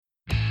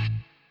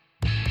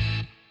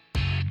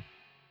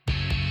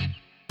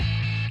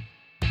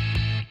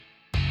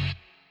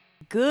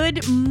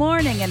Good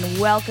morning and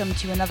welcome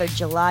to another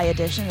July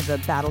edition of the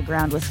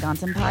Battleground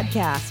Wisconsin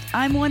podcast.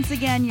 I'm once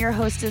again your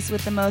hostess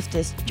with the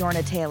mostest,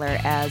 Jorna Taylor,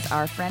 as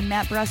our friend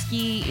Matt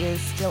Brusky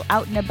is still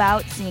out and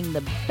about seeing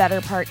the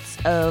better parts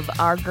of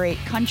our great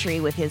country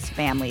with his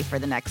family for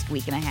the next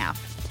week and a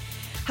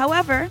half.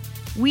 However,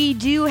 we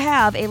do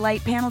have a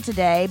light panel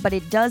today, but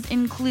it does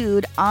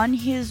include, on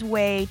his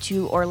way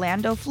to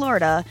Orlando,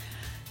 Florida,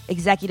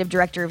 Executive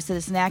Director of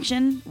Citizen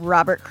Action,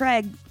 Robert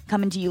Craig,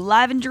 coming to you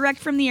live and direct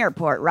from the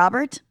airport.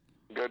 Robert?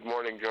 Good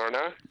morning,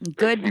 Jorna.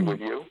 Good to be with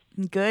you.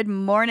 Good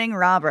morning,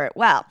 Robert.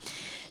 Well,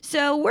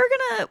 so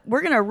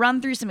we're gonna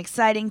run through some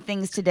exciting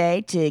things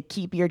today to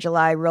keep your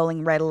July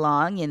rolling right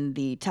along in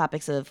the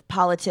topics of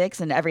politics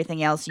and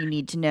everything else you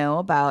need to know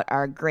about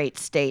our great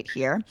state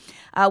here.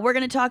 We're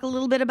going to talk a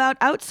little bit about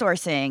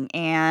outsourcing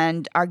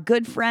and our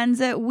good friends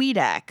at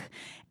WEDC.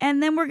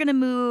 And then we're going to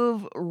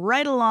move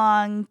right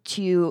along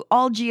to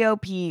all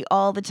GOP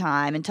all the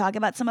time and talk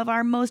about some of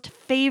our most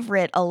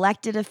favorite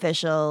elected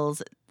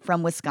officials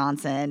from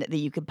Wisconsin that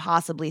you could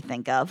possibly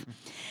think of,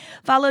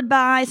 followed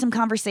by some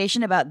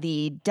conversation about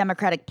the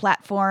Democratic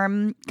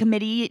Platform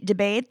Committee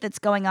debate that's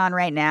going on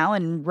right now,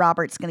 and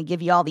Robert's going to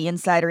give you all the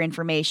insider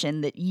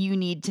information that you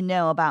need to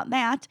know about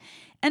that.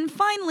 And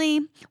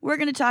finally, we're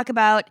going to talk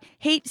about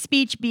hate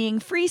speech being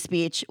free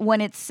speech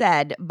when it's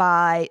said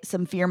by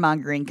some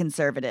fear-mongering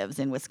conservatives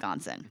in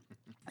Wisconsin.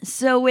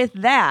 So with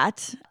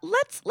that,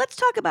 let's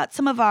talk about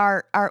some of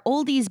our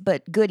oldies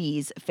but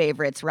goodies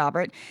favorites,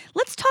 Robert.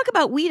 Let's talk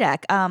about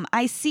WEDC.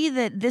 I see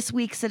that this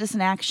week Citizen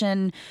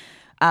Action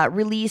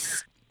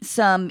released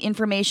some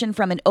information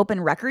from an open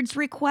records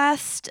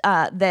request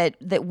that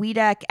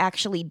WEDC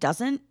actually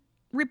doesn't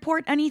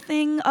report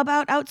anything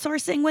about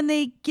outsourcing when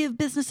they give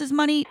businesses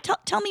money.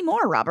 Tell me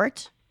more,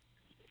 Robert.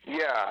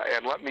 Yeah,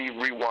 and let me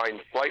rewind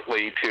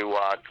slightly to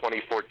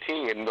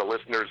 2014. The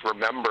listeners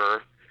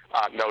remember,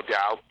 no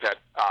doubt, that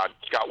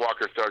Scott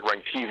Walker started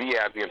running TV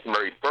ads against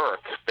Murray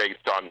Burke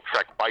based on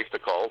Trek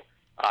Bicycle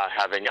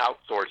having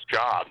outsourced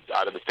jobs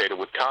out of the state of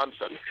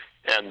Wisconsin.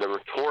 And the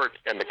retort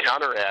and the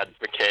counter ads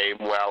became,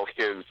 well,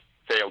 his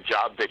failed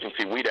jobs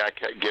agency,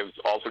 WEDC, gives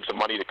all sorts of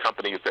money to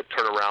companies that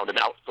turn around and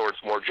outsource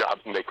more jobs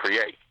than they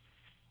create.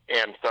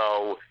 And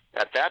so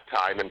at that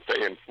time, in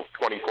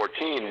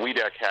 2014,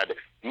 WEDC had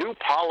new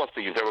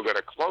policies that were going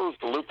to close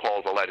the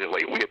loopholes,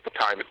 allegedly. We, at the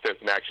time at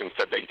Citizen Action,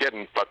 said they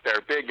didn't, but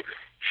their big,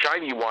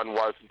 shiny one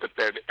was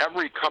that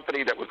every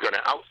company that was going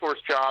to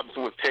outsource jobs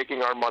was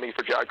taking our money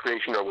for job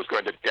creation or was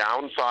going to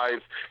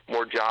downsize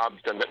more jobs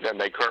than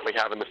they currently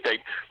have in the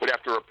state would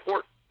have to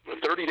report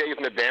 30 days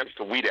in advance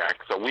to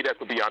WEDC, so WEDC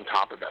would be on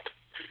top of it.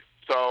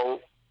 So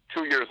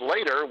 2 years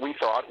later, we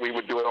thought we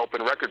would do an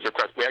open records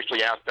request. We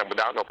actually asked them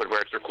without an open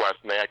records request,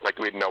 and they act like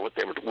we didn't know what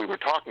we were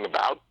talking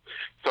about.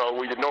 So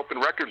we did an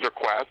open records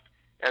request,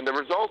 and the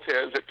result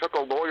is it took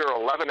a lawyer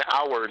 11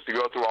 hours to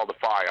go through all the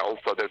files,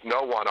 so there's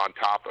no one on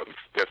top of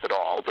this at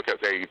all because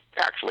they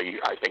actually,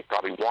 I think,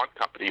 probably want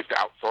companies to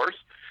outsource.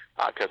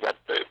 Because that's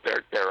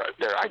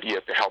their idea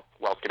is to help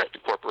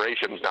well-connected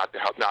corporations, not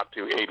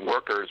to aid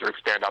workers or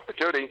expand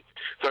opportunity.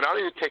 So not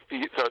only did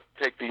it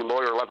take the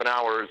lawyer 11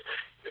 hours,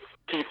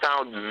 he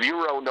found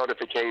zero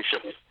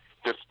notifications,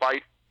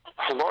 despite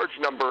a large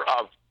number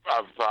of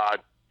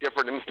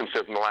different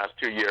instances in the last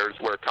 2 years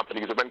where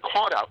companies have been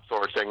caught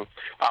outsourcing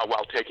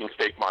while taking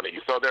state money.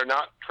 So they're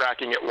not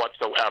tracking it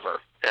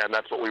whatsoever, and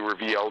that's what we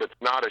revealed. It's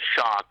not a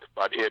shock,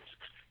 but it's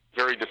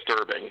very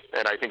disturbing,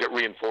 and I think it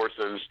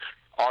reinforces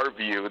our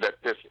view that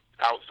this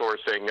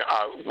outsourcing,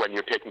 when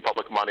you're taking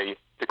public money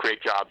to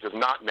create jobs, is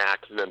not an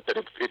accident, that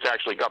it's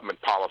actually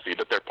government policy,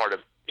 that they're part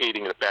of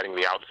aiding and abetting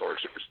the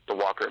outsourcers, the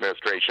Walker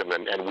administration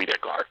and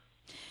WEDC are.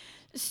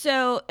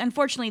 So,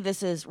 unfortunately,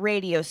 this is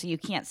radio, so you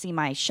can't see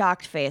my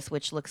shocked face,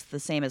 which looks the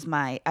same as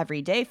my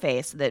everyday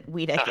face, that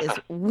WEDC is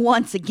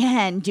once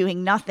again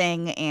doing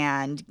nothing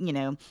and,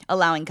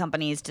 allowing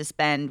companies to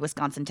spend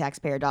Wisconsin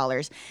taxpayer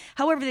dollars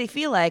however they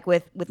feel like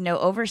with no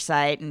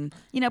oversight. And,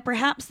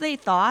 perhaps they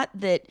thought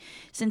that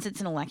since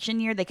it's an election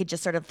year, they could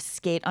just sort of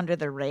skate under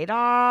the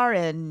radar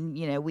and,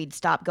 we'd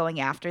stop going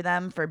after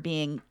them for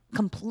being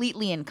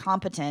completely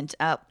incompetent.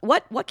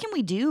 What can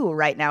we do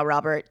right now,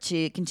 Robert,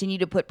 to continue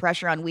to put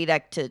pressure on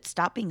WEDC to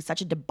stop being such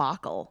a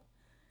debacle?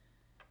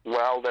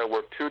 Well, there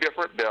were two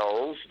different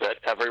bills that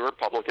every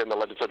Republican in the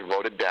legislature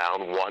voted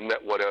down. One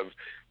that would have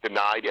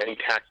denied any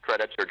tax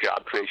credits or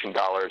job creation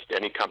dollars to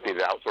any company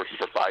that outsources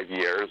for 5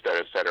 years. That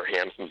is Senator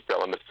Hansen's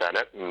bill in the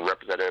Senate and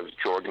Representatives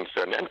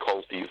Jorgensen and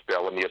Kolstey's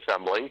bill in the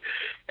Assembly.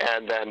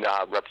 And then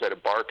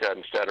Representative Barca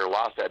and Senator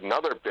Loss had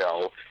another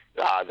bill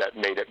that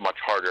made it much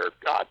harder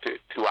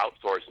to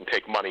outsource and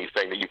take money,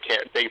 saying that you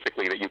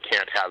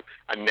can't have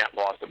a net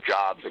loss of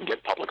jobs and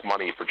get public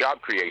money for job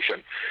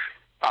creation.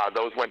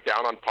 Those went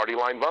down on party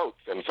line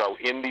votes. And so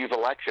in these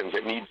elections,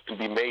 it needs to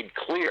be made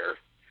clear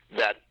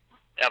that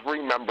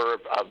every member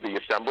of the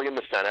Assembly and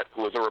the Senate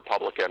who was a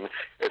Republican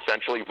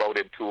essentially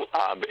voted to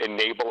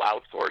enable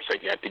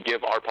outsourcing and to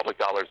give our public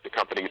dollars to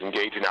companies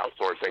engaged in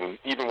outsourcing,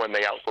 even when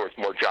they outsource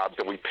more jobs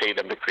than we pay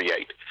them to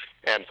create.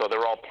 And so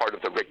they're all part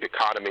of the rigged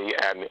economy,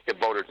 and if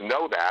voters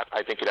know that,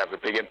 I think it has a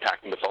big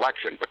impact in this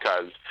election,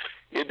 because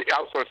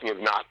outsourcing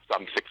is not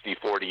some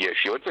 60-40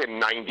 issue. It's a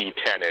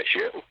 90-10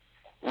 issue.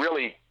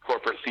 Really,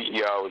 corporate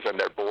CEOs and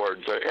their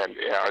boards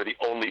are the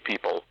only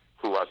people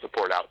who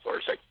support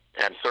outsourcing.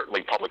 And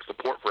certainly public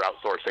support for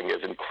outsourcing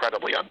is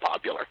incredibly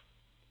unpopular.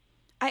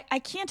 I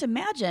can't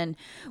imagine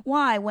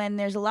why, when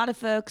there's a lot of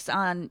folks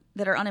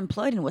that are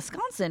unemployed in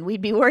Wisconsin,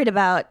 we'd be worried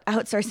about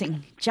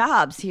outsourcing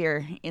jobs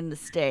here in the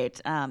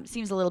state.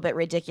 Seems a little bit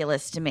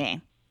ridiculous to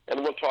me. And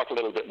we'll talk a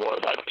little bit more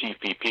about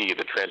TPP,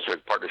 the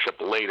Trans-Pacific Partnership,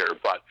 later.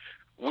 But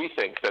we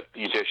think that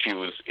these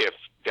issues, if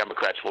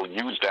Democrats will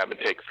use them and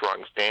take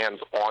strong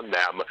stands on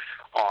them,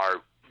 are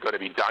going to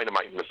be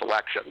dynamite in this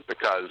election,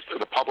 because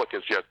the public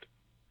has just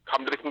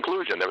come to the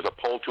conclusion. There was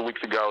a poll 2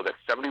 weeks ago that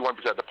 71%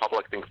 of the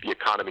public thinks the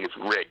economy is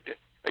rigged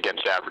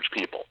against average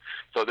people.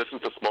 So this is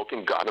the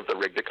smoking gun of the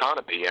rigged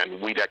economy, and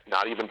WEDC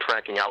not even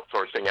tracking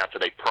outsourcing after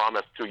they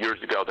promised 2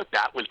 years ago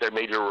that was their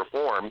major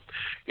reform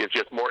is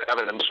just more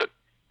evidence that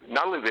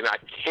not only do they not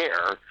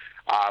care,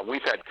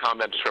 we've had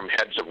comments from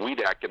heads of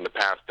WEDC in the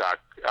past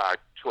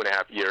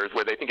 2.5 years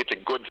where they think it's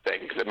a good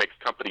thing because it makes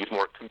companies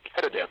more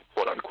competitive,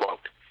 quote unquote.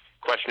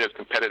 Question is,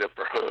 competitive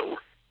for who?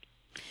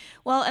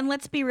 Well, and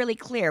let's be really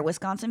clear.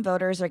 Wisconsin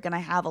voters are going to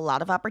have a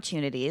lot of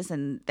opportunities,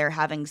 and they're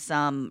having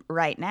some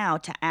right now,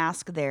 to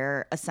ask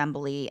their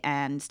Assembly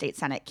and state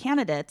Senate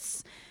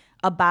candidates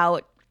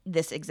about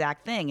this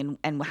exact thing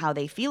and how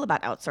they feel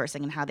about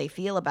outsourcing and how they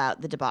feel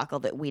about the debacle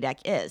that WEDC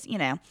is.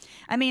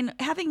 I mean,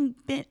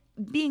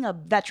 being a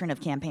veteran of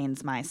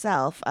campaigns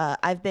myself,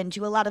 I've been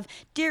to a lot of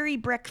dairy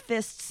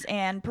breakfasts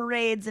and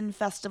parades and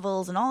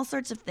festivals and all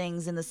sorts of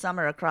things in the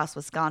summer across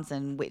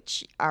Wisconsin,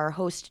 which are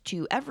host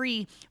to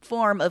every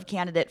form of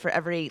candidate for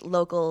every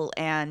local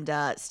and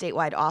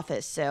statewide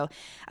office. So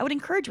I would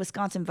encourage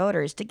Wisconsin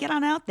voters to get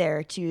on out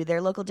there to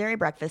their local dairy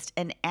breakfast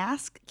and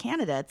ask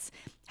candidates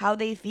how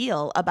they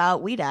feel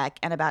about WEDC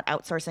and about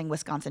outsourcing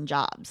Wisconsin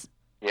jobs.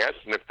 Yes,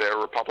 and if they're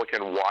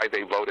Republican, why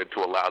they voted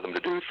to allow them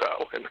to do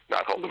so and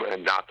not to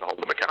hold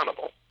them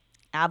accountable.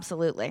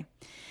 Absolutely.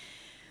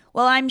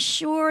 Well, I'm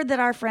sure that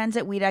our friends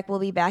at WEDC will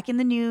be back in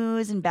the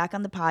news and back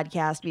on the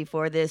podcast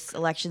before this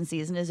election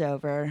season is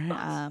over.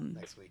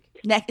 Next week.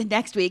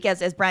 Next week,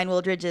 as Brian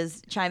Wooldridge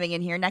is chiming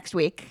in here next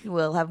week,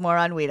 we'll have more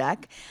on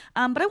WEDC.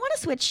 But I want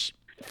to switch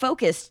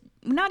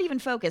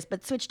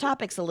switch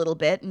topics a little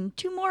bit and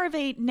to more of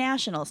a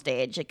national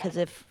stage, because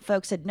if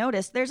folks had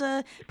noticed, there's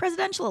a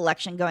presidential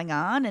election going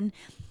on, and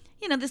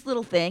this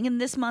little thing,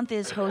 and this month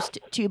is host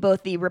to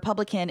both the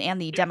Republican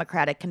and the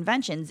Democratic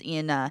conventions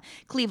in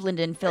Cleveland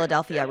and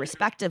Philadelphia,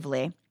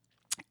 respectively.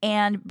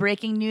 And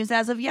breaking news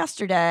as of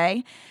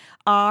yesterday,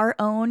 our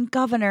own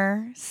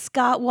governor,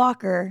 Scott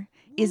Walker,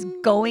 is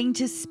going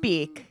to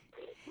speak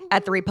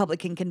at the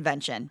Republican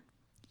convention.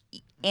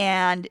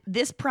 And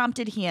this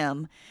prompted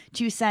him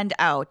to send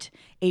out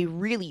a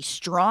really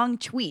strong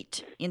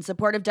tweet in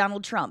support of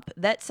Donald Trump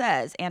that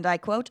says, and I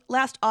quote,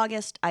 "Last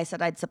August, I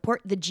said I'd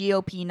support the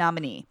GOP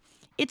nominee.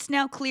 It's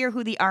now clear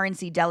who the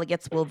RNC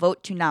delegates will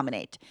vote to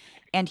nominate,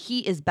 and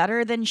he is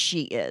better than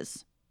she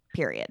is,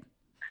 period."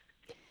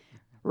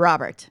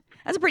 Robert,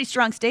 that's a pretty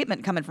strong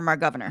statement coming from our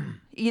governor.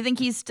 You think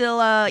he's still,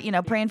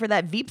 praying for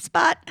that Veep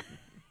spot?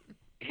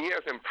 He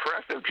has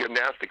impressive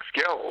gymnastic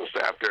skills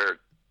after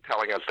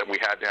telling us that we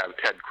had to have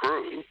Ted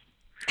Cruz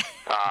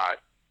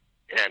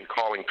and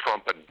calling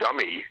Trump a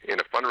dummy in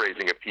a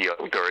fundraising appeal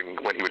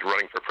when he was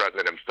running for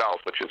president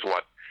himself, which is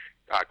what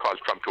caused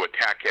Trump to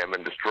attack him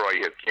and destroy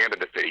his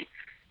candidacy.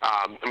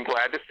 I'm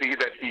glad to see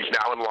that he's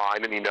now in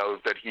line and he knows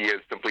that he is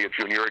simply a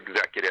junior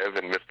executive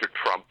in Mr.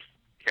 Trump's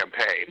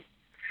campaign.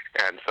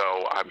 And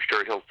so I'm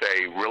sure he'll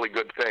say really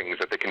good things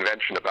at the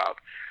convention about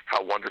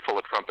how wonderful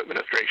the Trump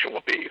administration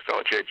will be. So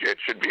it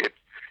should be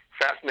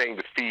fascinating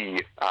to see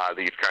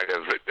these kind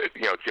of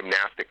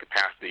gymnastic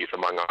capacities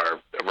among our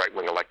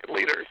right-wing elected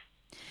leaders.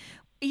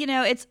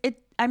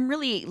 I'm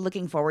really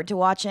looking forward to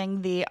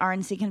watching the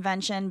RNC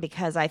convention,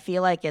 because I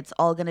feel like it's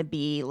all going to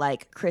be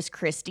like Chris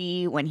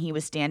Christie when he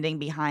was standing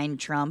behind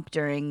Trump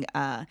during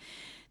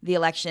the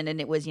election,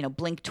 and it was,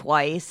 blink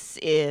twice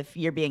if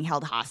you're being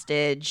held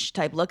hostage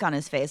type look on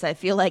his face. I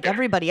feel like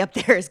everybody up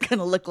there is going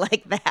to look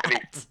like that.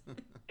 And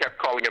he kept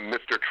calling him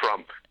Mr.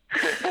 Trump.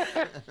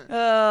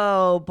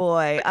 Oh,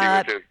 boy. He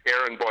was an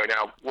errand boy.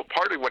 Now,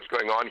 part of what's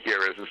going on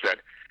here is that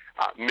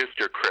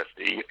Mr.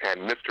 Christie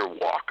and Mr.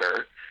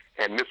 Walker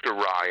and Mr.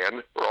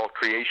 Ryan were all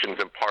creations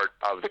and part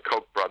of the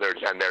Koch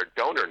brothers and their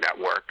donor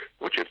network,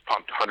 which has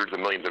pumped hundreds of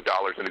millions of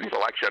dollars into these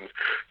elections.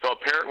 So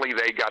apparently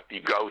they got the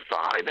go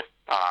sign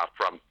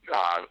from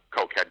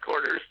Koch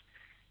headquarters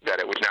that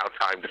it was now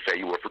time to say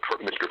you were for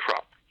Mr.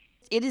 Trump.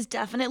 It is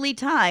definitely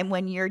time,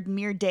 when you're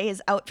mere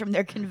days out from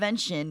their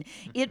convention,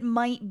 it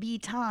might be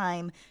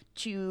time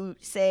to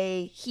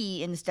say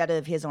he instead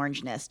of his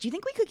orangeness. Do you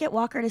think we could get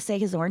Walker to say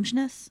his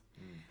orangeness?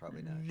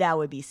 Probably not. That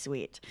would be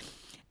sweet.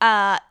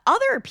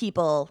 Other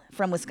people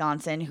from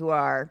Wisconsin who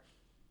are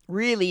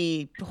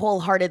really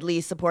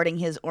wholeheartedly supporting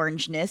his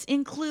orangeness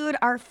include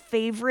our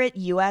favorite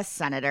U.S.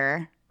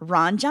 Senator,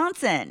 Ron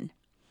Johnson.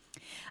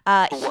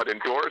 What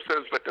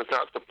endorses but does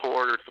not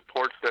support, or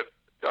supports that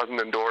doesn't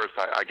endorse?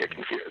 I get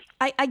confused.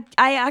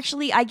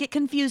 I get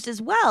confused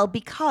as well,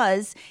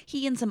 because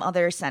he and some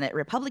other Senate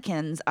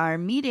Republicans are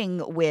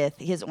meeting with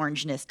his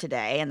orangeness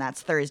today, and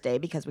that's Thursday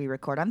because we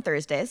record on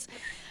Thursdays.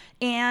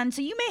 And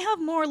so you may have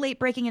more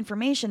late-breaking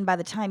information by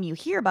the time you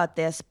hear about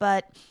this,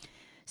 but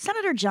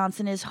Senator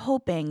Johnson is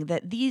hoping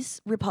that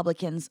these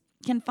Republicans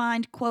can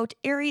find, quote,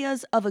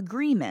 areas of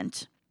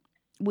agreement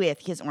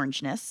with his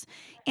orangeness,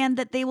 and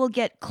that they will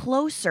get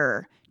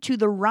closer to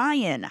the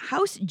Ryan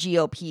House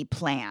GOP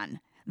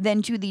plan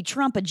than to the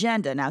Trump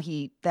agenda. Now,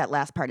 that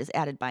last part is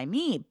added by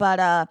me,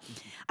 but I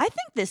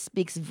think this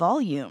speaks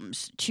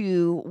volumes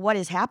to what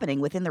is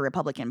happening within the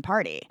Republican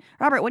Party.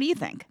 Robert, what do you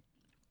think?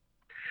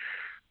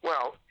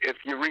 Well, if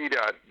you read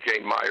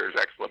Jane Mayer's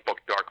excellent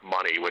book, Dark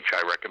Money, which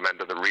I recommend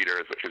to the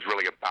readers, which is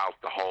really about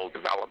the whole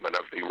development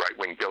of the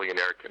right-wing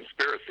billionaire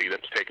conspiracy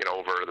that's taken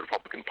over the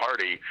Republican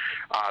Party,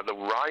 the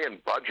Ryan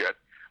budget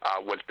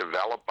was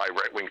developed by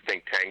right-wing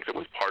think tanks. It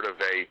was part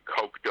of a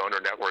Koch donor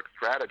network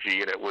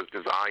strategy, and it was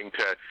designed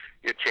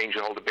to change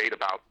the whole debate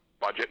about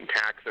budget and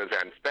taxes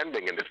and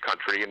spending in this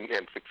country,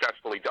 and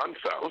successfully done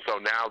so.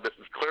 So now this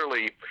is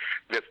clearly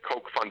this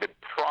Koch-funded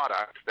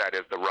product that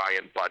is the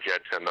Ryan budget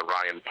and the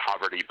Ryan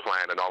poverty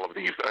plan and all of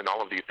these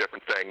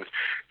different things.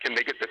 Can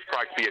they get this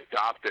product to be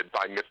adopted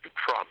by Mr.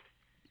 Trump?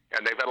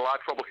 And they've had a lot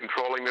of trouble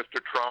controlling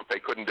Mr. Trump. They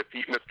couldn't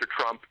defeat Mr.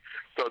 Trump.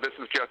 So this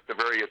is just the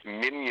various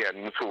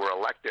minions who were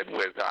elected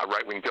with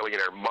right-wing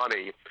billionaire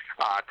money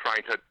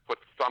trying to put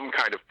some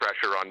kind of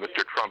pressure on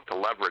Mr. Trump to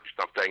leverage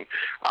something.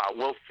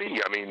 We'll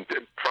see. I mean,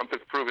 Trump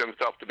has proven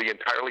himself to be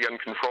entirely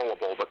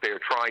uncontrollable, but they are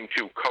trying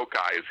to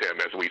Kochize him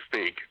as we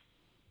speak.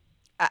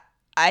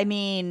 I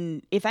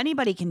mean, if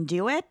anybody can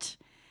do it,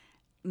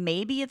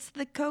 maybe it's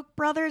the Koch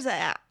brothers.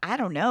 I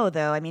don't know,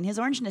 though. I mean, his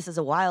orangeness is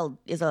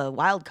a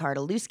wild card,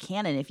 a loose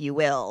cannon, if you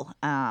will.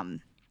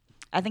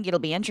 I think it'll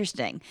be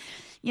interesting,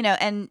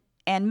 and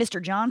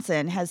Mr.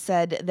 Johnson has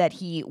said that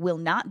he will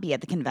not be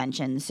at the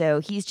convention, so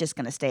he's just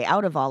going to stay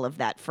out of all of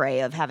that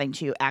fray of having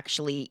to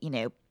actually,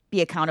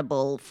 be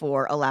accountable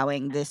for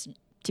allowing this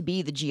to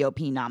be the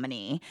GOP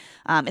nominee,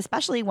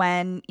 especially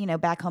when,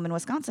 back home in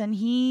Wisconsin,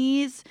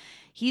 he's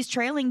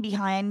trailing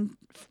behind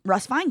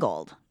Russ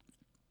Feingold.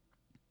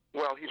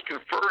 Well, he's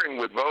conferring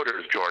with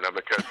voters, Jorna,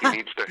 because he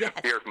needs to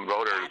hear from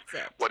voters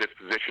what his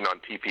position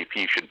on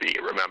TPP should be,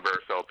 remember?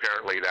 So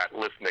apparently that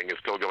listening is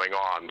still going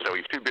on. So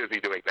he's too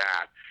busy doing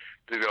that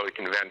to go to the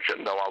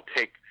convention, though I'll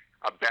take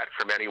a bet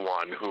from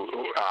anyone who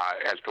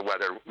as to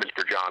whether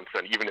Mr.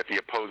 Johnson, even if he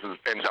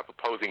ends up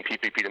opposing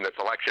TPP in this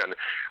election,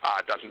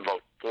 doesn't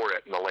vote for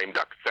it in the lame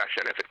duck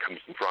session if it comes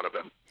in front of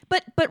him.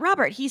 But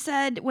Robert, he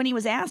said when he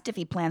was asked if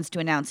he plans to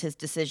announce his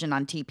decision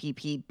on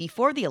TPP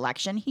before the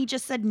election, he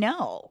just said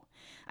no.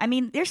 I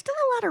mean, there's still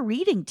a lot of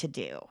reading to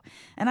do.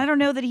 And I don't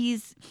know that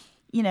he's,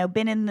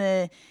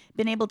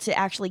 been able to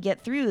actually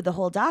get through the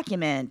whole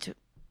document,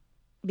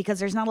 because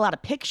there's not a lot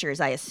of pictures,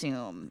 I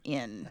assume,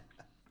 in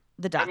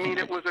the document. I mean,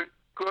 it was a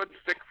good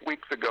 6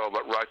 weeks ago,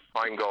 but Russ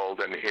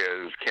Feingold and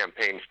his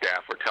campaign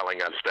staff were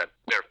telling us that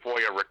their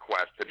FOIA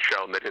request had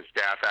shown that his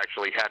staff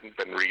actually hadn't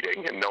been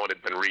reading, and no one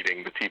had been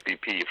reading the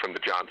TPP from the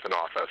Johnson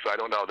office. So I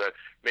don't know, that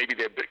maybe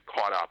they've been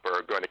caught up or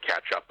are going to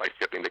catch up by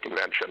skipping the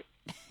convention.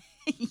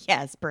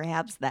 Yes,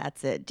 perhaps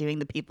that's it, doing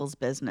the people's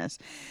business.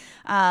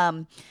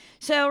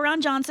 So Ron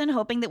Johnson,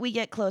 hoping that we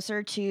get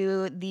closer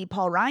to the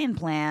Paul Ryan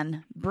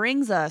plan,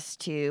 brings us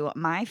to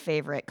my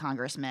favorite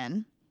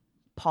congressman,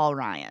 Paul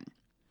Ryan,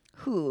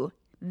 who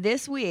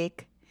this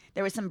week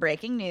there was some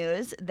breaking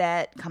news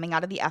that coming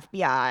out of the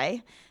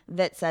FBI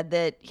that said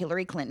that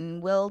Hillary Clinton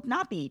will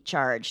not be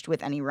charged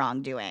with any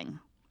wrongdoing.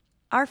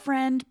 Our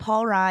friend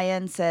Paul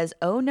Ryan says,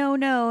 oh,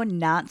 no,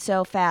 not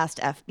so fast,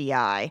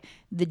 FBI.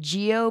 The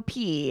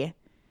GOP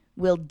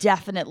will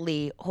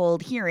definitely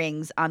hold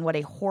hearings on what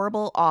a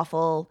horrible,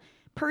 awful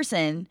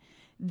person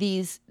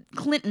these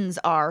Clintons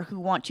are,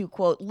 who want to,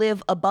 quote,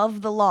 live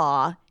above the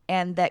law,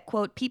 and that,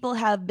 quote, people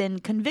have been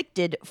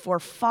convicted for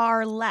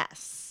far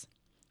less.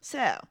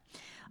 So,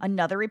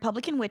 another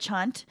Republican witch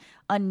hunt,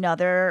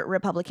 another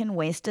Republican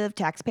waste of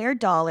taxpayer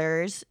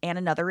dollars, and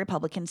another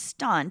Republican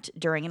stunt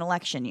during an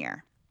election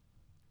year.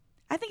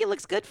 I think it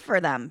looks good for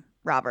them.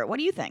 Robert, what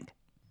do you think?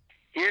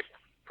 It's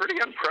pretty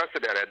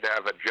unprecedented to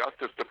have a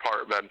Justice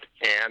Department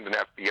and an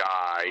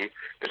FBI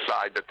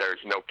decide that there's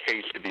no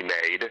case to be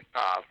made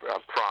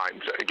of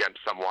crimes against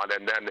someone,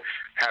 and then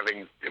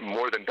having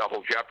more than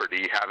double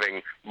jeopardy,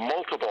 having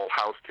multiple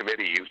House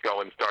committees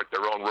go and start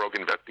their own rogue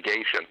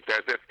investigations,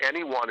 as if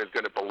anyone is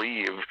going to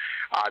believe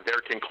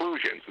their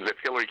conclusions, as if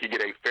Hillary could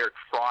get a fair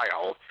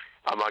trial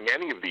among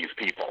any of these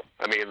people.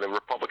 I mean, the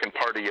Republican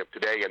Party of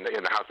today in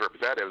the House of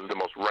Representatives is the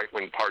most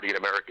right-wing party in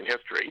American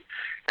history,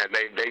 and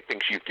they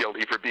think she's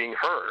guilty for being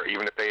her,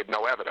 even if they had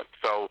no evidence.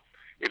 So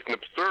it's an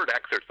absurd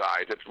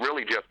exercise. It's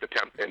really just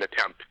an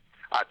attempt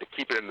to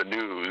keep it in the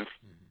news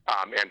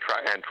and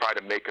try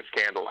to make a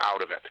scandal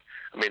out of it.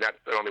 I mean, that's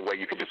the only way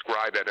you can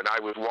describe it. And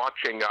I was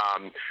watching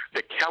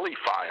the Kelly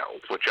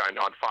Files,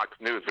 on Fox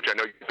News, which I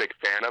know you're a big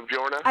fan of,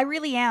 Jorna. I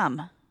really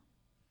am.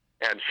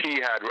 And she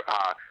had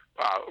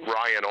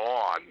Ryan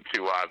on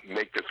to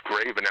make this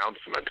grave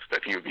announcement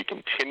that he would be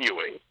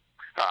continuing,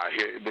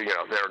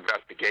 their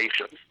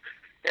investigations.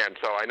 And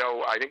so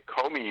I think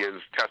Comey is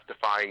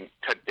testifying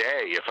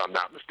today, if I'm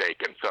not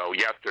mistaken. So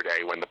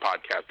yesterday, when the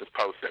podcast is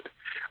posted,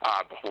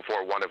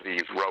 before one of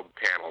these rogue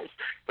panels.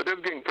 But this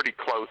is getting pretty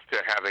close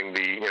to having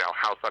the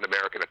House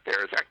Un-American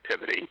Affairs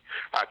Activity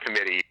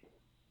Committee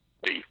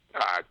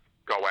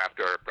go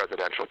after a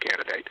presidential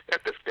candidate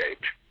at this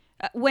stage.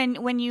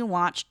 When you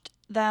watched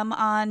them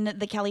on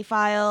the Kelly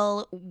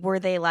File, were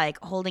they like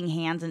holding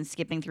hands and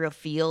skipping through a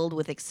field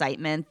with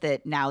excitement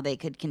that now they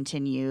could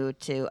continue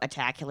to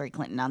attack Hillary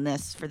Clinton on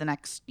this for the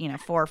next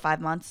 4 or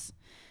 5 months?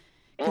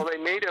 Well, they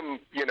made him,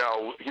 he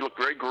looked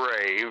very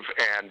grave,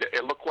 and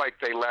it looked like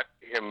they let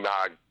him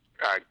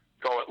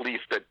go at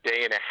least a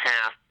day and a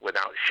half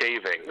without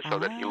shaving, so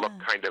that he looked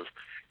kind of,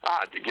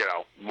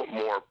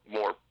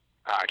 more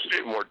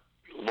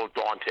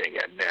daunting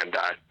and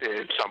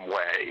in some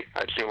way.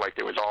 It seemed like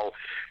it was all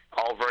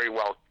very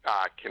well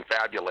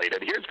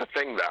confabulated. Here's the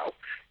thing, though.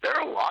 There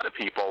are a lot of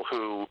people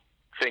who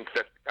think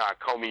that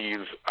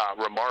Comey's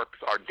remarks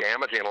are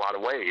damaging in a lot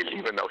of ways,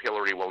 even though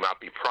Hillary will not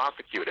be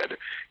prosecuted.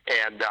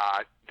 And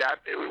that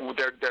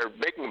they're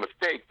making a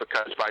mistake,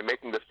 because by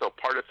making this so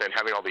partisan,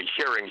 having all these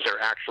hearings,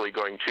 they're actually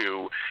going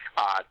to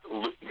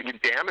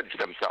damage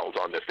themselves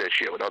on this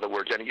issue. In other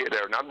words, there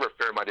are a number of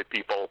fair-minded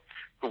people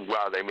who,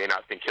 they may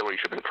not think Hillary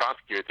should have been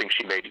prosecuted, think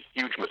she made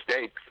huge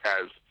mistakes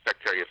as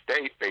Secretary of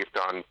State based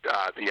on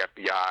the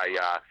FBI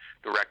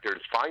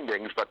director's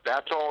findings, but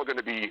that's all going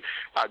to be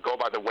go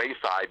by the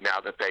wayside now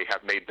that they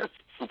have made this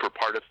super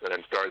partisan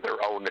and started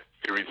their own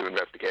series of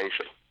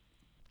investigations.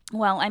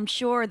 Well, I'm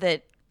sure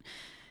that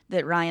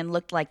Ryan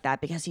looked like that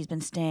because he's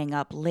been staying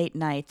up late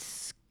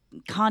nights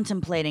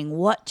contemplating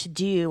what to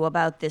do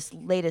about this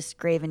latest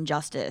grave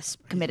injustice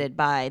committed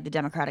by the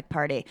Democratic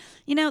Party.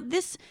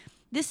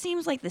 This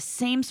seems like the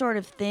same sort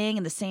of thing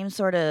and the same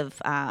sort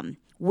of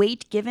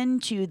weight given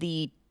to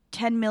the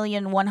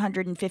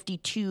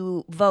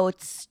 10,152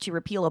 votes to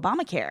repeal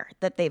Obamacare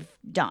that they've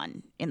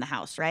done in the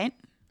House, right?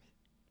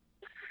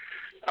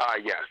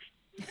 Yes.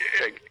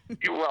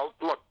 Well,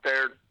 look,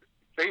 there's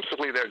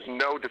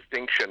no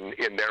distinction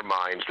in their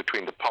minds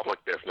between the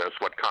public business,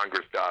 what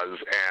Congress does,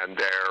 and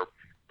their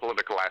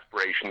political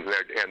aspirations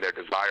and their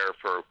desire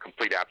for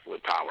complete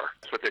absolute power.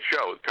 That's what this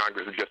shows.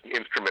 Congress is just an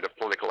instrument of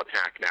political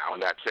attack now,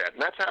 and that's it.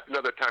 And that's happened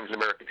other times in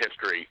American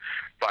history,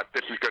 but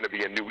this is going to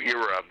be a new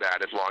era of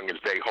that as long as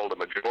they hold a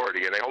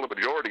majority. And they hold a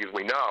majority, as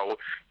we know,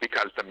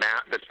 because the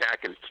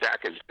deck is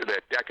stacked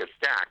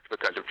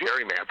because of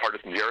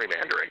partisan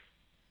gerrymandering.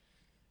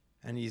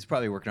 And he's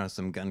probably working on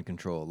some gun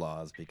control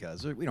laws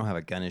because we don't have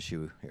a gun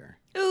issue here.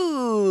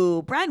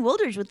 Ooh, Brian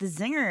Wildridge with the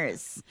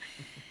zingers.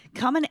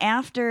 Coming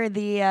after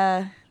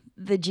the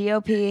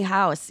GOP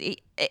House.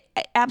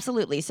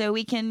 Absolutely. So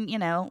we can,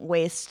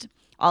 waste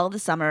all the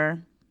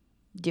summer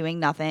doing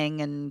nothing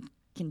and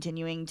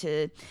continuing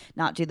to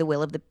not do the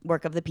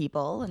work of the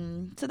people.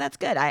 And so that's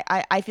good.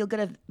 I feel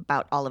good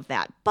about all of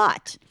that.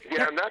 But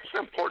yeah, and that's an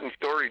important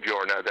story,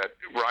 Jorna, that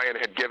Ryan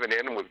had given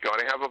in and was going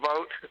to have a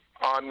vote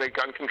on the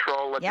gun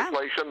control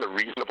legislation, the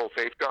reasonable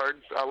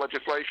safeguards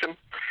legislation.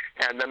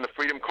 And then the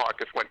Freedom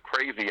Caucus went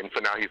crazy, and so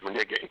now he's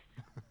reneging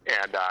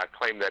and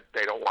claimed that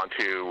they don't want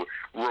to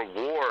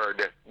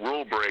reward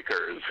rule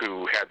breakers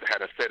who had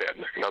a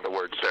sit-in. In other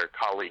words, their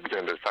colleagues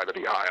on the side of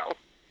the aisle.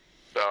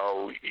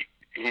 So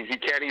he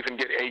can't even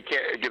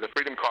the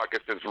Freedom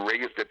Caucus has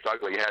raised its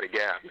ugly head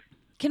again.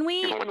 Can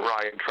we? Even when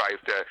Ryan tries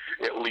to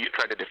at least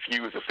try to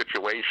diffuse a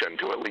situation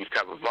to at least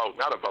have a vote,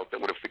 not a vote that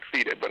would have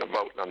succeeded, but a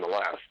vote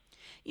nonetheless.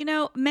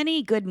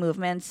 Many good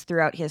movements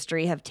throughout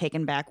history have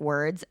taken back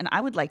words, and I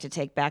would like to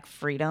take back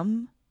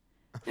freedom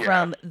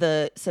from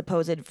the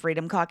supposed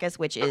Freedom Caucus,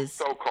 which is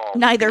so-called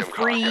neither Freedom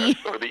free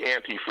Caucus, or the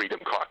anti-Freedom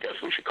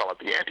Caucus. We should call it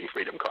the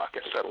anti-Freedom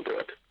Caucus. That'll do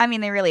it. I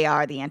mean, they really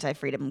are the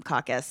anti-Freedom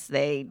Caucus.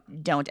 They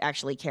don't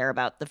actually care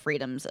about the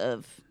freedoms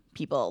of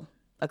people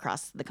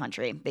across the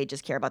country. They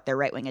just care about their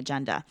right-wing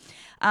agenda.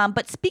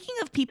 But speaking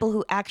of people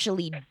who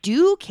actually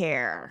do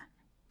care,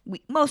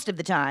 most of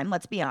the time,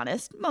 let's be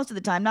honest, most of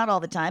the time, not all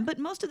the time, but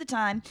most of the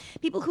time,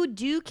 people who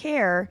do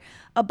care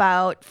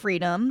about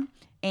freedom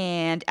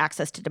and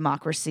access to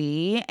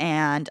democracy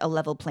and a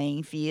level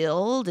playing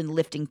field and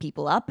lifting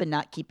people up and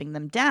not keeping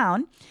them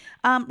down.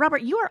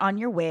 Robert, you are on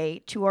your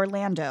way to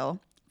Orlando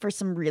for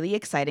some really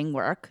exciting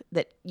work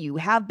that you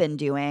have been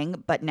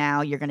doing, but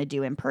now you're going to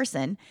do in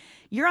person.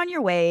 You're on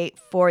your way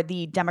for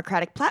the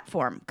Democratic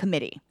Platform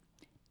Committee.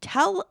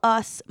 Tell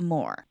us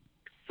more.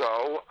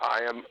 So I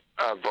am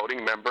a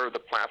voting member of the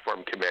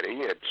Platform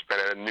Committee. It's been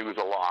in the news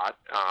a lot,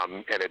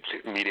 and it's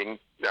meeting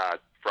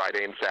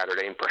Friday and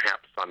Saturday and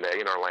perhaps Sunday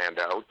in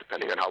Orlando,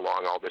 depending on how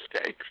long all this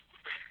takes.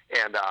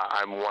 and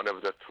I'm one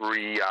of the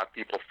three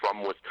people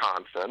from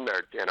Wisconsin,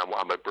 and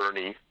I'm a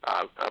Bernie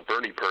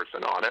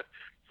person on it.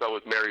 So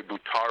is Mary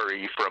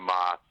Boutari from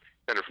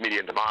Center for Media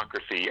and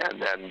Democracy,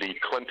 and then the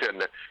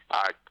Clinton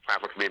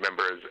platform committee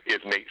member is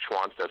Nate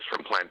Schwantes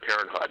from Planned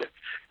Parenthood.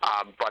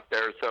 But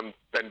there's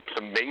been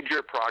some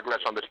major progress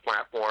on this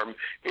platform.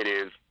 It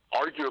is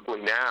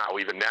arguably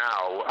even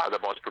now, the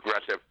most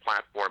progressive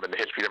platform in the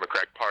history of the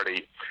Democratic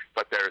Party.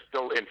 But there's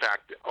still, in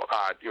fact,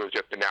 it was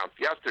just announced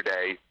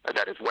yesterday,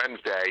 that is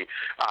Wednesday,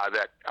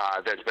 that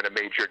there's been a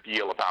major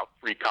deal about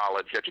free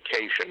college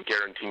education,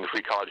 guaranteeing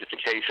free college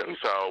education.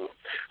 So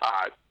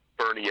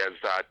Bernie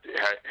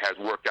has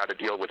worked out a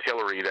deal with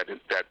Hillary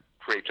that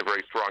creates a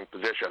very strong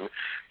position.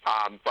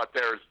 But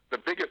there's the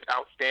biggest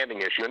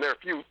outstanding issue, and there are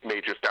a few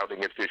major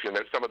outstanding issues, and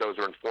some of those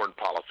are in foreign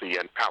policy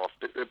and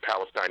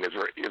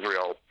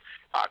Palestine-Israel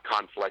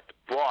conflict.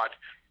 But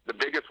the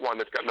biggest one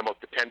that's gotten the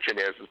most attention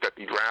is that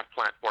the draft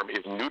platform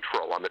is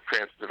neutral on the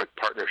Trans-Pacific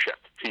Partnership,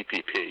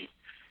 TPP.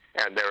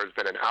 And there has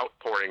been an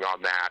outpouring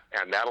on that,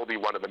 and that'll be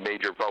one of the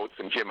major votes.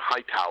 And Jim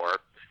Hightower,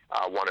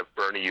 one of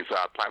Bernie's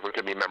platform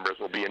committee members,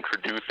 will be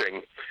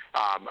introducing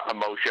a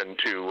motion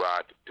to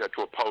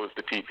oppose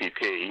the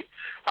TPP.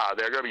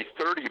 There are going to be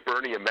 30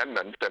 Bernie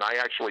amendments, and I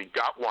actually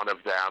got one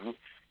of them.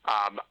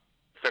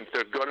 Since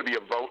there's going to be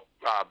a vote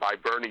by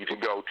Bernie to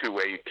go to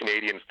a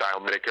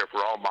Canadian-style Medicare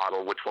for All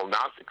model, which will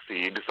not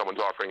succeed, someone's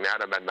offering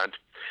that amendment.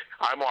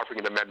 I'm offering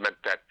an amendment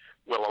that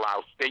will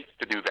allow states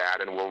to do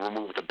that and will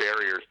remove the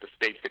barriers to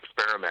states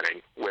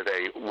experimenting with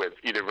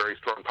either very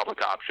strong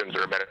public options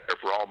or a Medicare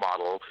for All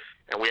model.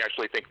 And we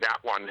actually think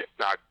that one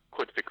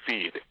could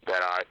succeed,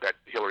 that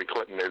Hillary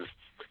Clinton is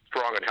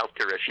strong on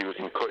healthcare issues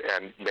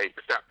and may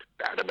accept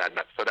that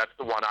amendment. So that's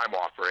the one I'm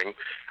offering.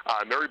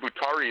 Mary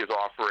Boutari is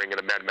offering an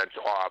amendment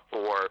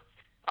for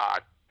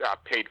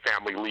paid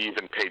family leave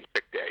and paid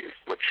sick days,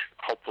 which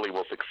hopefully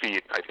will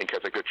succeed. I think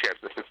has a good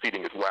chance of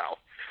succeeding as well.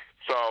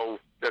 So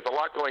there's a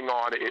lot going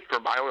on. I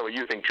don't know what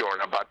you think,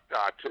 Jorna, but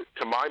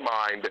to my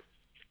mind,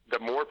 the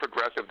more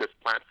progressive this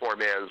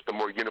platform is, the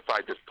more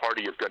unified this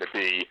party is going to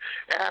be,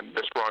 and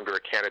the stronger a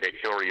candidate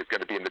Hillary is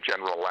going to be in the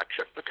general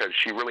election, because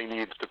she really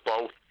needs to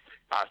both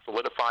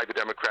solidify the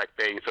Democratic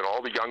base and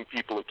all the young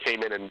people who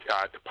came in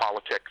to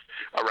politics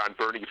around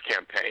Bernie's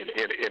campaign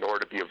in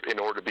order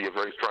to be a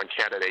very strong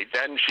candidate.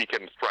 Then she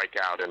can strike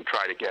out and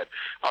try to get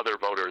other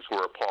voters who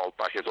are appalled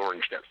by his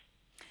orangeness.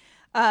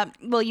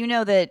 Well, you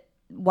know that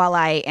while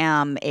I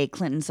am a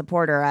Clinton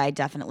supporter, I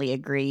definitely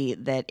agree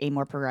that a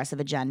more progressive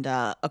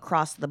agenda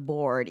across the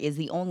board is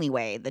the only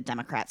way that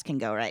Democrats can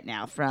go right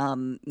now,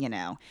 from,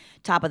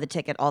 top of the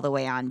ticket all the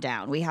way on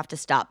down. We have to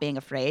stop being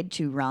afraid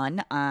to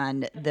run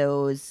on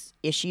those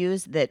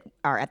issues that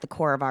are at the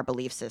core of our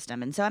belief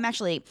system. And so I'm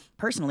actually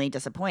personally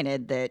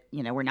disappointed that,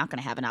 we're not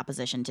going to have an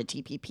opposition to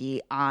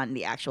TPP on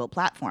the actual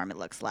platform, it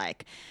looks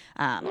like.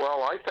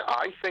 Well,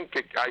 I think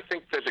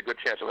there's a good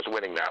chance of us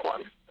winning that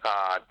one.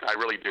 I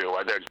really do.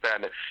 There's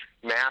been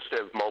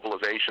massive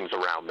mobilizations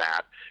around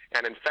that.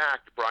 And in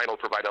fact, Brian will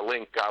provide a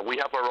link. We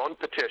have our own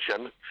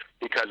petition,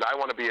 because I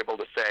want to be able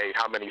to say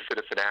how many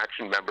Citizen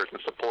Action members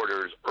and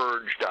supporters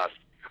urged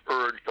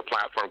the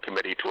platform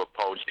committee to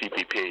oppose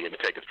TPP and to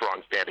take a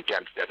strong stand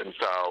against it. And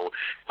so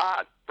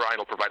Brian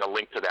will provide a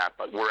link to that,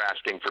 but we're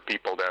asking for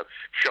people to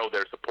show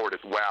their support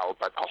as well.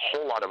 But a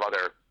whole lot of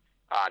other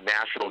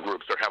national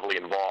groups are heavily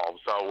involved.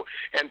 So,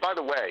 and by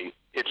the way,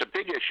 it's a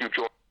big issue,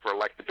 George, for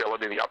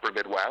electability in the upper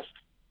Midwest,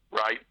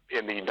 right,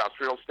 in the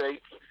industrial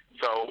states.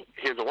 So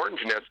his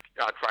orangeness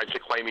tries to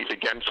claim he's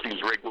against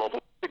these rigged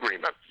global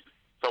agreements.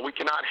 So we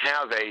cannot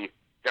have a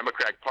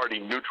Democratic Party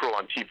neutral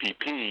on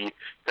TPP,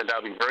 because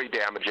that would be very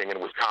damaging in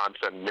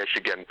Wisconsin,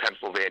 Michigan,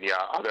 Pennsylvania,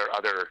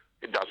 other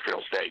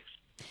industrial states.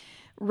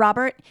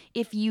 Robert,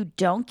 if you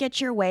don't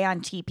get your way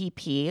on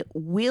TPP,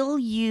 will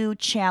you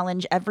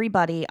challenge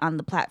everybody on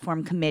the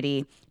platform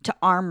committee to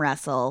arm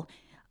wrestle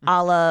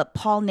a la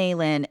Paul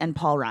Nehlen and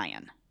Paul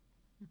Ryan?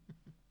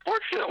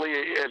 Fortunately,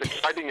 as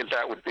exciting as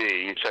that would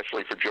be,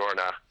 especially for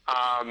Jorna,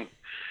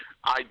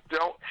 I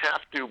don't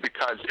have to,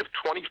 because if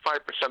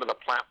 25% of the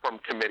platform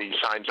committee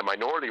signs a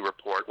minority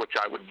report, which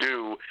I would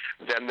do,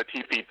 then the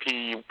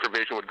TPP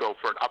provision would go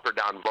for an up or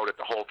down vote at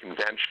the whole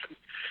convention.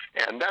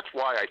 And that's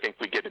why I think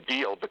we get a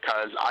deal,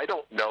 because I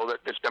don't know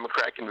that this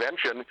Democratic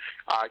convention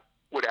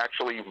would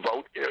actually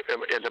vote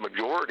as a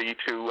majority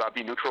to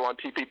be neutral on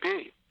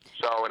TPP.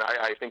 So, and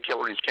I think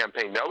Hillary's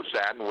campaign knows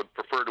that and would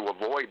prefer to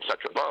avoid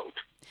such a vote.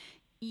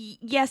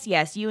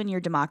 Yes, you and your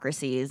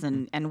democracies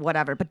and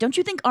whatever. But don't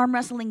you think arm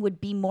wrestling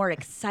would be more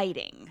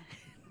exciting?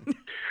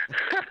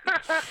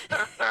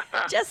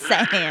 Just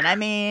saying. I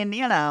mean,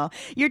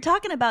 you're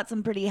talking about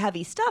some pretty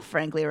heavy stuff,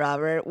 frankly,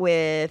 Robert,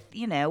 with,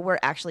 we're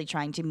actually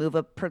trying to move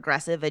a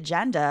progressive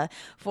agenda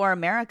for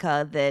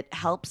America that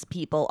helps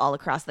people all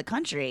across the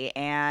country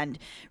and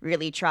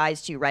really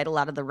tries to right a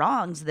lot of the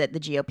wrongs that the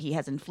GOP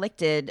has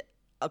inflicted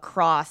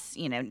across,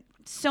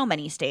 so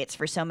many states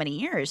for so many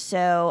years.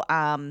 So,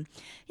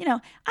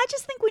 I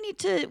just think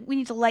we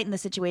need to lighten the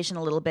situation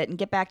a little bit and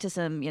get back to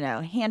some,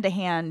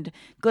 hand-to-hand,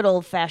 good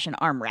old-fashioned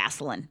arm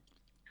wrestling.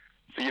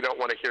 So you don't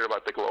want to hear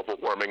about the global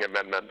warming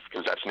amendments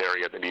because that's an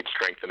area that needs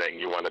strengthening.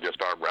 You want to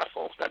just arm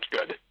wrestle. That's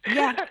good.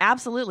 Yeah,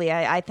 absolutely.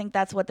 I think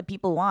that's what the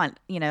people want,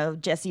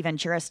 Jesse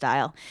Ventura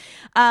style.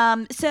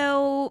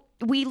 So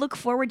we look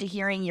forward to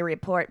hearing your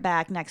report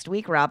back next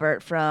week,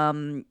 Robert,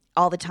 from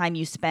all the time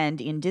you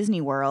spend in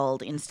Disney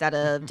World instead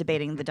of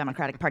debating the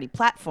Democratic Party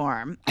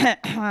platform.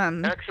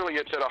 Actually,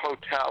 it's at a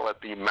hotel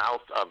at the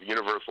mouth of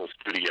Universal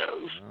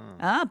Studios.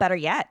 Better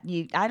yet.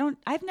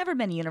 I've never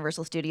been to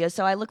Universal Studios,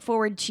 so I look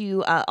forward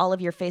to all of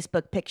your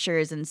Facebook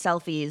pictures and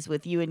selfies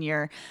with you and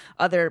your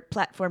other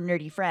platform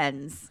nerdy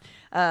friends.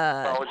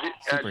 Well,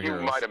 as you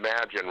might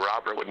imagine,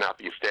 Robert would not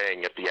be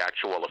staying at the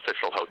actual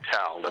official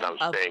hotel that I'm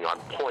staying on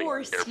point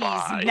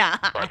nearby. He's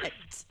not. But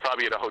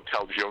probably at a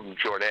hotel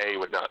Journée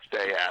would not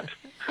stay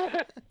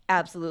at.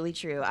 Absolutely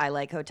true. I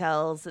like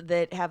hotels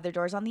that have their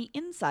doors on the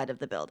inside of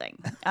the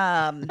building.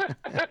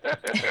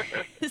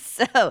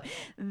 So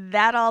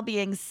that all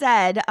being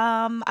said,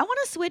 I want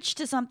to switch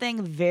to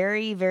something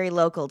very, very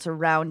local to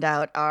round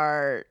out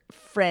our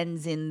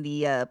friends in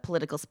the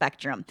political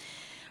spectrum.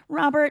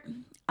 Robert,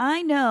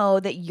 I know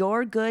that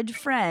your good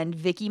friend,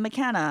 Vicki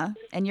McKenna,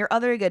 and your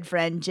other good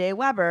friend, Jay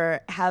Weber,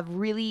 have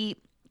really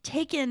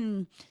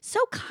taken so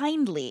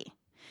kindly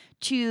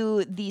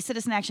to the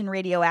Citizen Action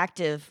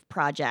Radioactive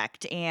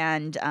project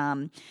and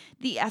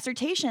the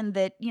assertion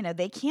that,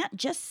 they can't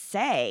just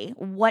say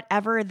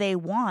whatever they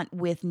want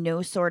with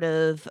no sort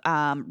of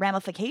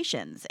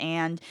ramifications.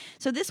 And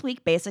so this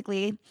week,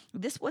 basically,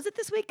 this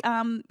week?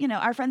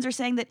 Our friends are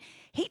saying that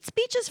hate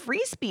speech is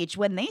free speech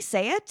when they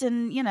say it.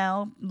 And,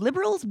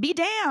 liberals be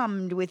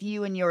damned with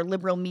you and your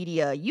liberal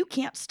media. You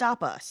can't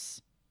stop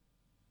us.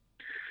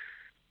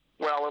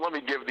 Well, and let me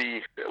give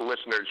the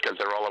listeners, because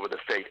they're all over the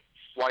state,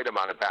 slight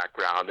amount of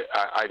background.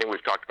 I think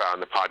we've talked about on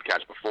the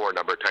podcast before a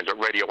number of times, but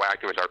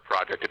Radioactive is our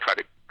project to try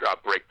to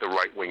break the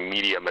right-wing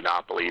media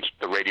monopolies,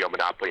 the radio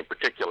monopoly in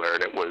particular,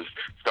 and it was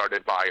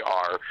started by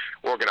our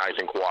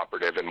organizing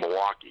cooperative in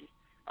Milwaukee,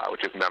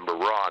 which is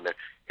member-run.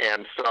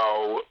 And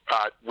so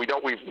we're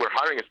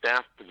hiring a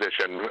staff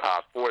position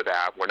for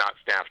that. We're not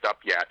staffed up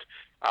yet.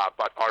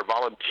 But our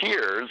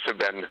volunteers have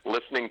been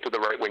listening to the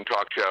right-wing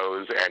talk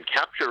shows and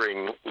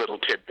capturing little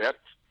tidbits.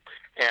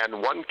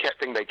 And one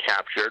thing they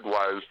captured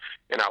was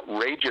an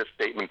outrageous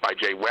statement by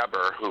Jay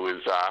Weber, who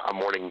is a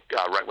morning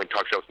right-wing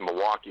talk show in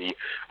Milwaukee,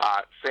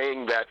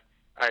 saying that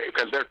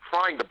because they're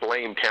trying to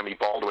blame Tammy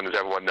Baldwin, as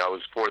everyone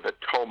knows, for the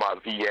Toma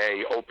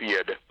VA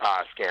opioid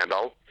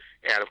scandal.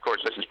 And, of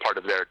course, this is part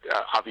of their,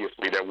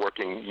 obviously, they're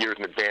working years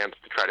in advance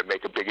to try to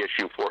make a big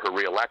issue for her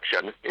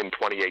reelection in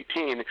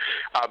 2018.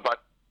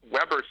 But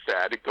Weber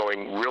said,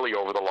 going really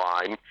over the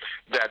line,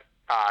 that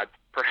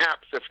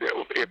perhaps if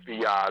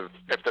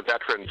the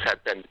veterans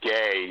had been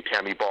gay,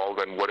 Tammy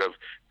Baldwin would have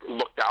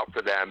looked out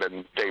for them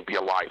and they'd be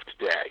alive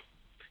today.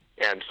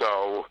 And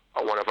so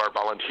one of our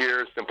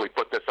volunteers simply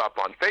put this up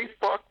on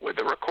Facebook with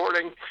the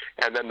recording,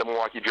 and then the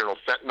Milwaukee Journal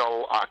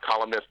Sentinel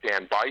columnist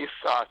Dan Bice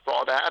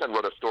saw that and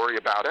wrote a story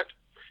about it.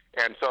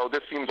 And so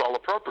this seems all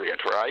appropriate,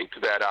 right?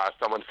 That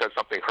someone says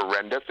something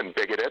horrendous and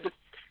bigoted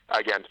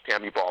against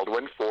Tammy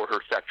Baldwin for her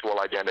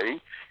sexual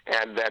identity,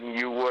 and then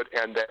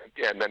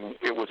and then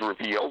it was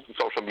revealed in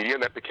social media,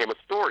 and that became a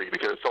story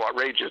because it's so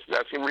outrageous. Does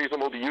that seem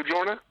reasonable to you,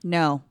 Jorna?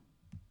 No.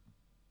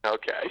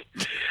 Okay.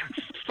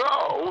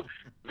 So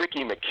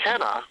Vicki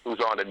McKenna, who's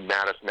on in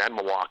Madison and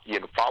Milwaukee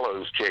and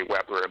follows Jay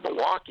Weber in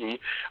Milwaukee,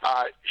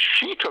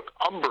 she took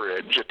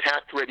umbrage,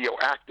 attacked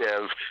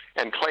Radioactive,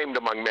 and claimed,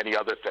 among many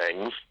other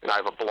things, and I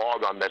have a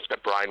blog on this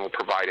that Brian will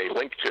provide a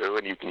link to,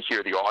 and you can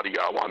hear the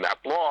audio on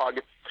that blog,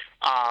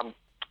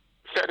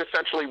 said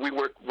essentially we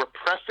were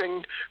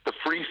repressing the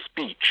free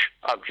speech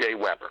of Jay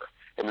Weber,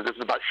 and this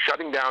is about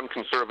shutting down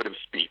conservative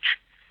speech.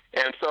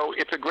 And so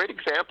it's a great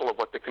example of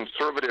what the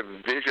conservative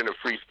vision of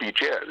free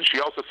speech is. She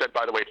also said,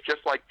 by the way, it's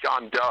just like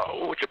John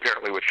Doe, which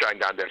apparently was shutting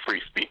down that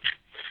free speech.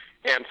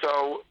 And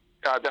so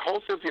the whole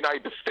Citizens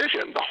United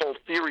decision, the whole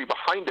theory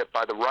behind it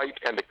by the right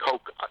and the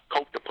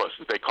Coctopus,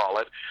 as they call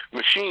it,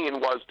 machine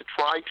was to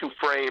try to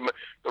frame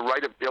the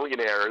right of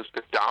billionaires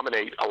to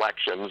dominate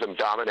elections and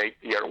dominate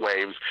the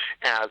airwaves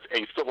as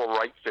a civil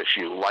rights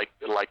issue, like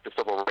the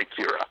civil rights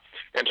era.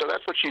 And so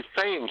that's what she's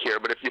saying here.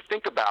 But if you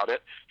think about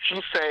it,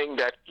 she's saying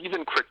that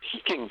even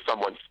critiquing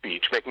someone's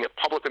speech, making it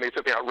public when they say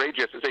something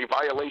outrageous, is a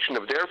violation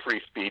of their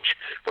free speech.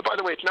 But by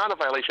the way, it's not a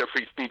violation of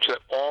free speech that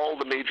all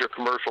the major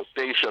commercial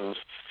stations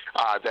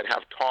that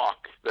have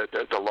talk,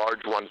 the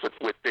large ones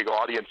with big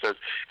audiences,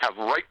 have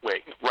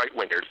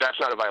right-wingers. That's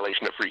not a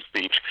violation of free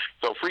speech.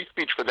 So free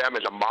speech for them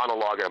is a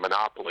monologue and a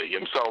monopoly.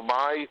 And so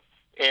my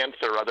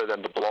answer, other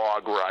than the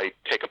blog where I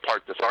take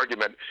apart this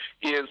argument,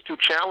 is to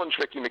challenge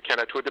Vicki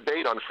McKenna to a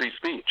debate on free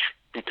speech,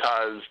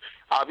 because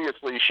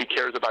obviously she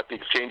cares about the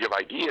exchange of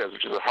ideas,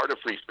 which is the heart of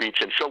free speech,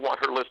 and she'll want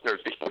her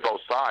listeners to hear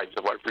both sides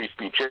of what free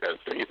speech is.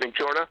 Don't you think,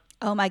 Jorna?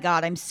 Oh, my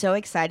God, I'm so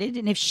excited.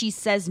 And if she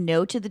says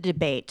no to the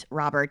debate,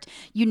 Robert,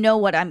 you know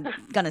what I'm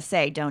going to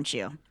say, don't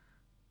you?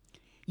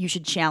 You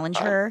should challenge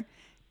her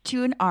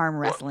to an arm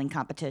wrestling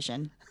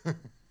competition.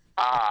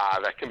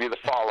 That can be the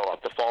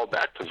follow-up, the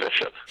fallback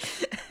position.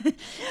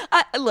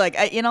 Look,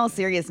 in all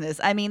seriousness,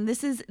 I mean,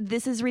 this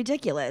is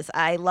ridiculous.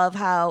 I love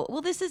how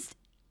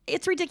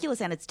it's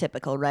ridiculous and it's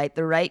typical, right?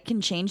 The right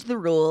can change the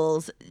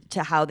rules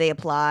to how they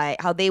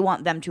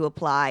want them to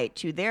apply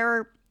to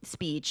their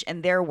speech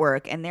and their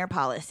work and their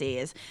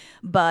policies.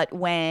 But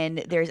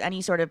when there's any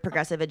sort of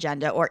progressive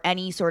agenda or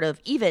any sort of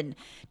even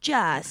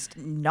just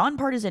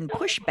nonpartisan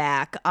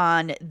pushback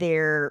on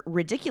their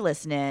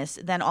ridiculousness,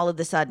 then all of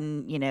a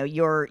sudden,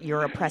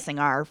 you're oppressing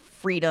our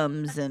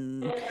freedoms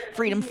and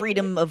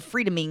freedom of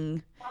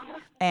freedoming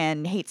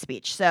and hate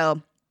speech.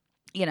 So,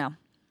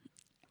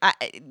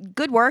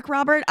 good work,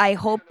 Robert. I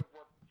hope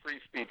free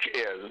speech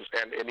is,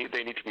 and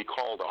they need to be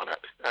called on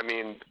it. I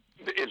mean,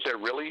 is it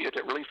really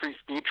free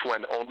speech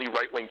when only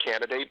right-wing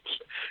candidates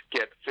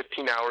get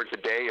 15 hours a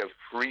day of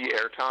free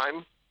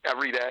airtime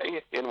every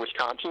day in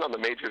Wisconsin on the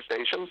major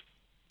stations?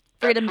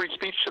 That's free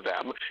speech to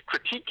them.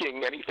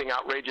 Critiquing anything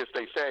outrageous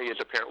they say is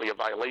apparently a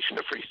violation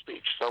of free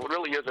speech. So it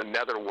really is a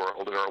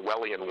netherworld, an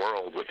Orwellian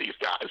world with these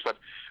guys. But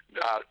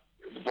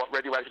what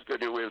Radioactive is going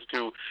to do is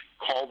to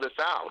call this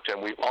out.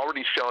 And we've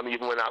already shown,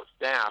 even without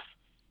staff,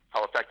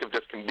 how effective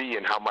this can be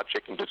and how much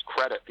it can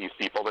discredit these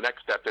people. The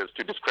next step is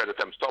to discredit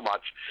them so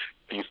much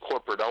these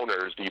corporate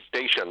owners, these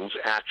stations,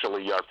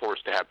 actually are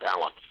forced to have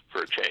balance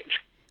for a change.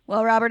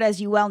 Well, Robert, as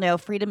you well know,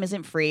 freedom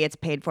isn't free. It's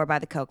paid for by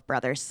the Koch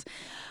brothers.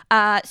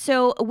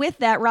 So with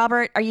that,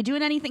 Robert, are you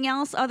doing anything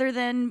else other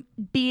than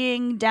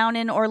being down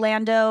in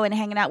Orlando and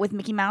hanging out with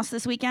Mickey Mouse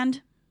this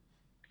weekend?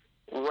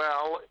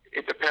 Well,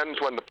 it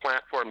depends when the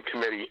platform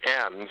committee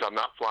ends. I'm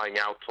not flying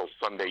out till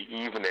Sunday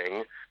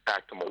evening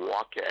back to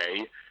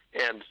Milwaukee.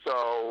 And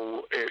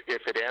so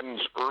if it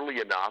ends early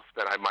enough,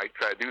 then I might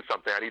try to do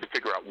something. I need to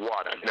figure out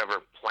what. I've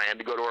never planned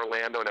to go to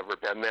Orlando, never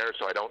been there,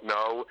 so I don't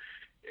know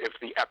if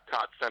the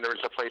Epcot Center is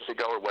the place to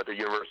go or whether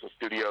Universal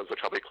Studios, which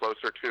I'll be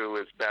closer to,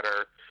 is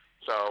better.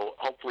 So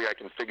hopefully I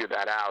can figure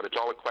that out. It's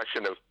all a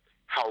question of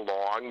how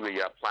long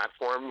the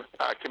platform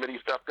committee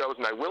stuff goes.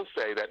 And I will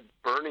say that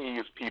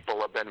Bernie's people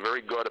have been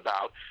very good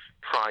about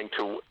trying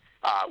to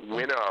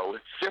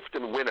sift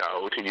and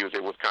winnow, to use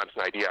a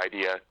Wisconsin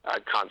idea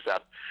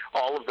concept,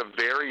 all of the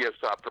various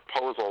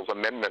proposals,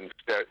 amendments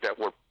that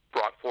were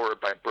brought forward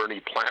by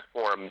Bernie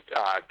platform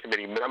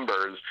committee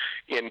members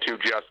into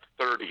just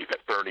 30 that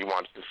Bernie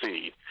wants to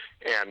see.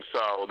 And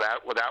so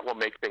that will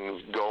make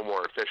things go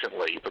more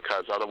efficiently,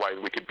 because otherwise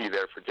we could be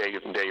there for days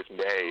and days and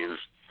days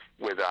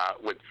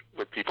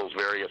with people's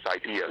various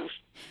ideas,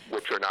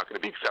 which are not going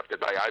to be accepted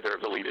by either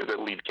of the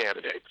lead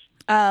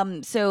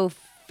candidates. So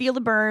feel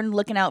the burn,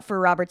 looking out for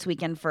Robert's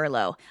weekend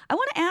furlough. I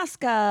want to ask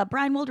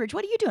Brian Woldridge,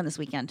 what are you doing this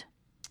weekend?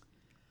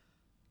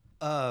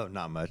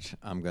 Not much.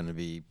 I'm going to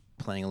be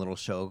playing a little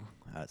show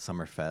at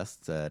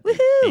Summerfest at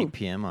Woohoo! 8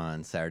 p.m.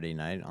 on Saturday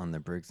night on the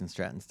Briggs and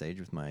Stratton stage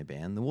with my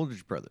band, the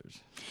Woldridge Brothers.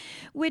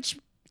 Which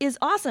is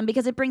awesome,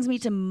 because it brings me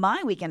to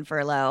my weekend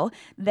furlough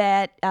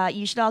that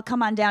you should all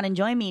come on down and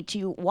join me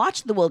to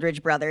watch the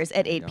Woldridge Brothers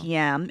at 8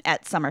 p.m.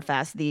 at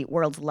Summerfest, the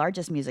world's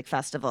largest music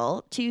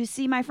festival, to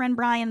see my friend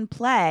Brian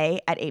play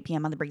at 8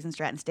 p.m. on the Briggs and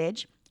Stratton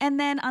stage. And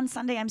then on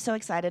Sunday, I'm so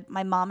excited.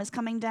 My mom is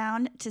coming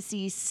down to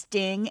see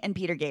Sting and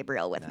Peter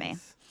Gabriel with me.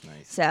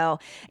 Nice. So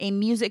a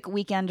music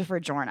weekend for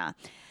Jorna.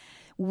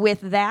 With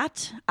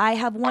that, I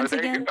have once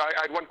again. I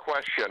had one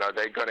question. Are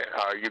they going to?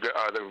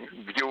 Are the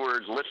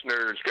viewers,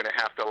 listeners, going to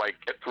have to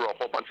get through a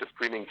whole bunch of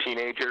screaming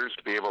teenagers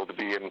to be able to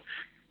be in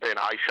an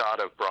eye shot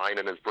of Brian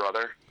and his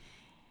brother?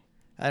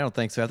 I don't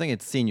think so. I think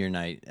it's senior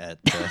night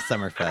at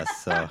Summerfest.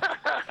 So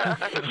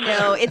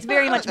no, it's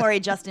very much more a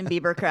Justin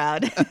Bieber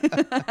crowd.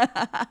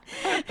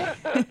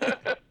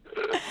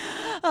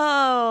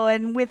 Oh,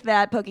 and with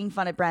that, poking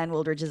fun at Brian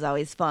Woldridge is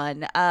always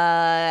fun.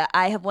 I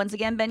have once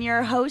again been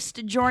your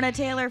host, Jorna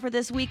Taylor, for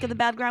this week of the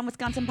Bad Ground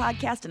Wisconsin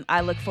podcast, and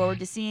I look forward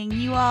to seeing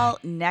you all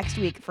next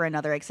week for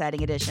another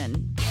exciting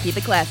edition. Keep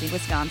it classy,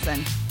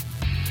 Wisconsin.